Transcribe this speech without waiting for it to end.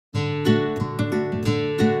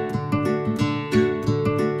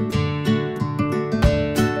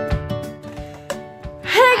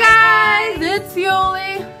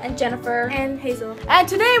Jennifer, and Hazel. And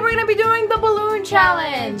today we're gonna be doing the balloon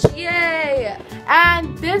challenge. Yay!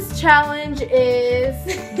 And this challenge is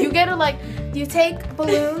you get to you take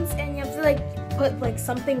balloons and you have to put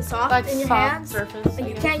something soft in your hands. Surface. And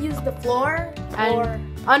you can't use the floor or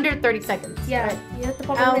under 30 seconds. Yeah, right? you have to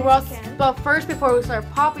pop them as you can. But first, before we start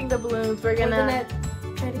popping the balloons, we're gonna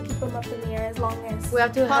try to keep them up in the air as long as we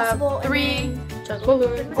have to possible. Have 3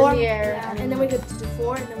 balloons in the air. Yeah, and then we get to do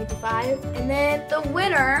 4, and then we do 5, and then the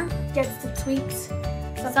winner gets to tweet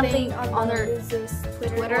something on their loser's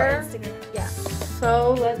Twitter or Instagram. Yeah.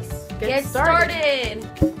 So let's get started.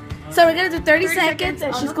 So we're gonna do 30 seconds,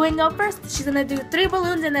 and she's going up first. She's gonna do 3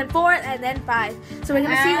 balloons, and then 4, and then 5. So we're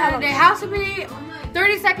gonna see how long. It has to be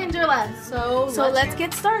 30 seconds or less. So let's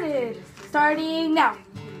get started. Starting now.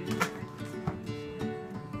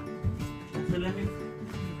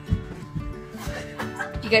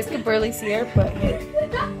 You guys can barely see her, but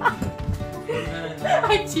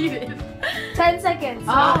I cheated. 10 seconds.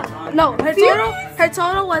 No, her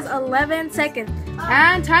total was 11 seconds.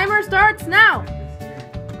 And timer starts now.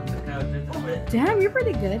 Damn, you're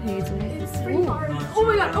pretty good, Hazel. It's pretty hard. Oh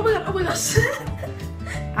my god, oh my god, oh my gosh.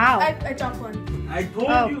 Ow. I dropped one. I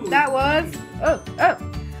told you.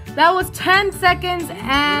 That was 10 seconds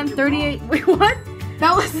and 38. Wait, what?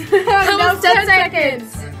 That was 10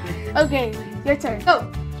 seconds. Okay, your turn. Go.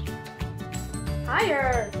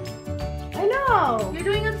 Higher. I know. You're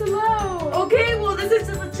doing it too low. Okay, well, this is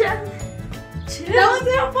just a challenge. That was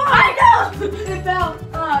so far. I know. It fell.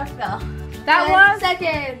 Oh, it fell. That was 10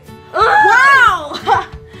 seconds. Wow.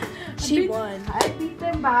 She won. I beat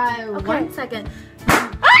them by 1 second.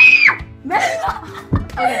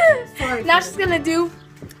 Okay, sorry. Now she's gonna do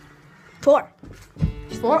 4.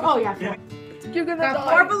 4? Oh, yeah, 4. You're gonna Got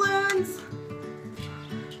 4 balloons.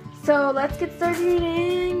 So let's get started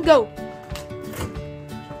and go.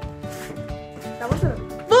 That wasn't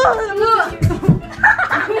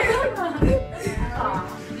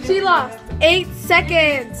She lost. 8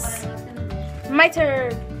 seconds. My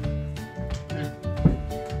turn.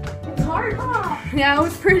 It's hard, huh? Yeah, it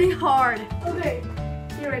was pretty hard. Okay,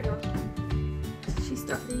 here I go. She's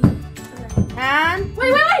starting. And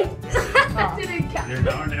Wait! Oh. Didn't count.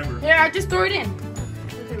 Now or never. Here, I just threw it in.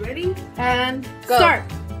 Okay, ready? And go. Start.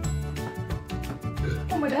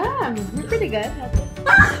 Oh my god, you're pretty good.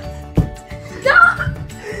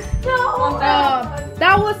 No!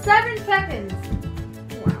 That was 7 seconds.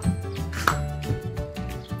 Wow.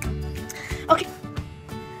 Okay.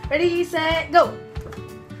 Ready, set, go.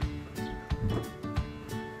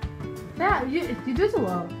 Yeah, you do so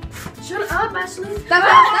well. Shut up, Ashley. That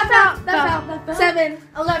fell. 7,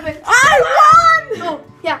 11. I won! Oh,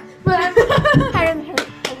 yeah. But I'm higher than her.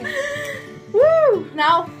 Okay. Woo!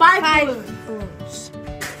 Now 5 balloons.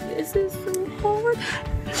 This is so hard.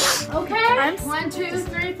 Okay. I'm 1, 2,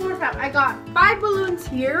 3, 4, 5. I got 5 balloons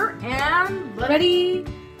here and Ready,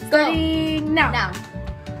 starting now. Now.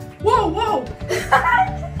 Whoa.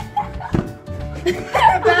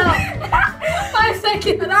 About 5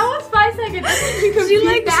 seconds. That was 5 seconds. I think you can She beat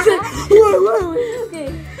likes that. whoa. Okay.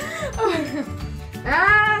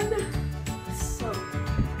 And So.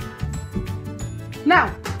 now.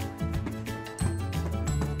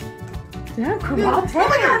 Damn, come on. Oh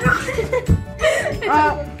my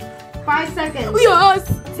god. 5 seconds. Yes.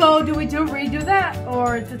 So do we redo that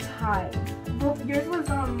or it's a tie? Well, yours was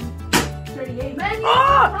 38.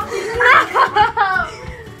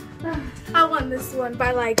 I won this one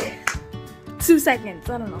by 2 seconds.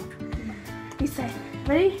 I don't know. You said,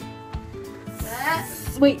 ready?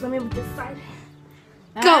 Wait, let me move this side.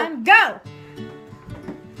 And go.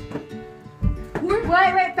 Wait,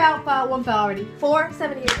 fell. 1 fell already. 4,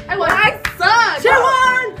 78. I won. I suck. She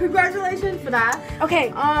won. Congratulations for that. Okay,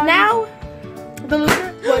 now the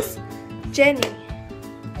loser was Jenny.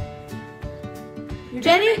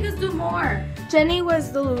 Jenny, make us do more. Jenny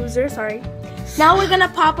was the loser, sorry. Now we're gonna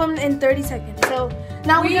pop them in 30 seconds. So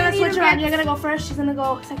now we're gonna switch around. You're gonna go first, she's gonna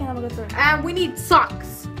go second, I'm gonna go third. And we need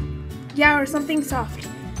socks. Yeah, or something soft.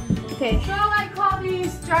 Okay. So I call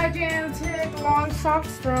these gigantic long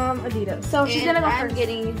socks from Adidas. So she's gonna go I'm first.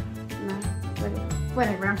 getting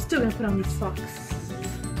whatever. I'm still gonna put on these socks.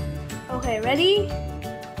 Okay, ready?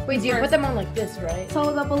 Wait, do you put them on like this, right?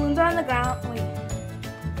 So the balloons are on the ground. Wait.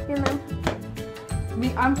 Here, ma'am.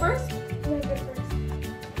 I'm first? Yeah, go first.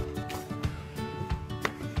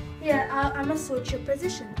 Here, I'm gonna switch your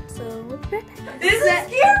position. So, This is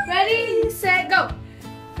scary. Ready, set, go.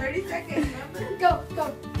 30 seconds, remember? Go.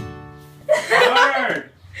 Hard.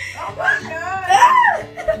 Oh my god.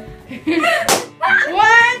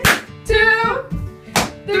 1, 2,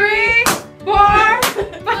 3, 4,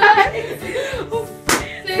 5,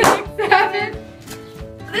 6, 7.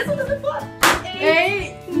 This was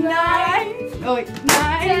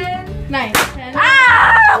 9, 10.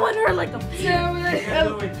 Ah! I went her like a. You can't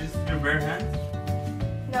do it with just your bare hands.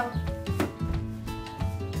 No.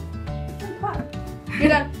 You're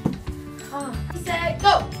done. Set,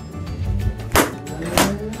 go.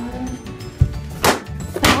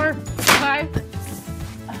 4, 5.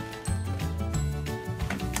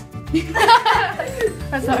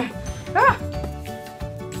 I'm sorry. Ah.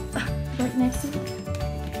 Right next to me.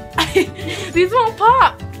 These won't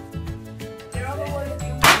pop.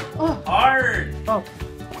 Oh. Hard. Oh.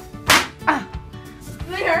 Ah.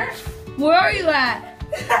 They hurt. Where are you at?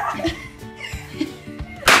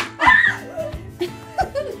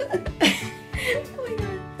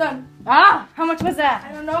 Done. Ah, how much was that?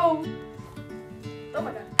 I don't know. Oh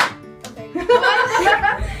my god. Okay.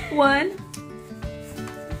 1,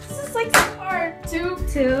 This is like so hard. 2,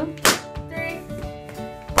 2, 3,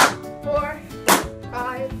 4,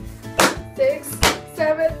 5, 6,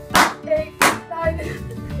 7, 8, 9,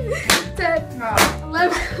 10,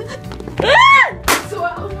 11,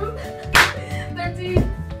 12,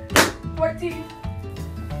 13, 14,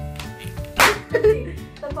 15.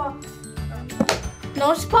 That's all.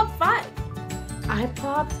 No, she popped 5. I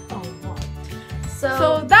popped a lot. So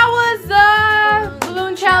So that was the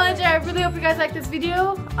balloon challenge. I really hope you guys liked this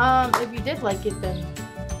video. If you did like it, then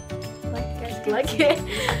like it.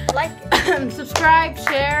 Subscribe,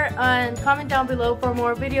 share, and comment down below for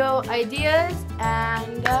more video ideas.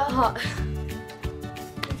 And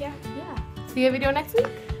yeah. see you a video next week.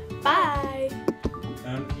 Bye.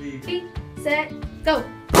 Please. Set, go.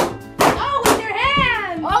 Oh, with your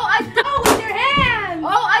hand. Oh, I Oh, with your hand.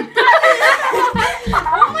 Oh, I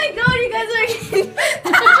Oh my god, you guys are.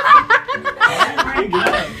 Very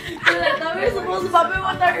good. I thought we were supposed to pop it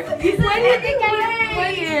with our. When do you think I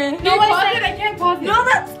am? No, I said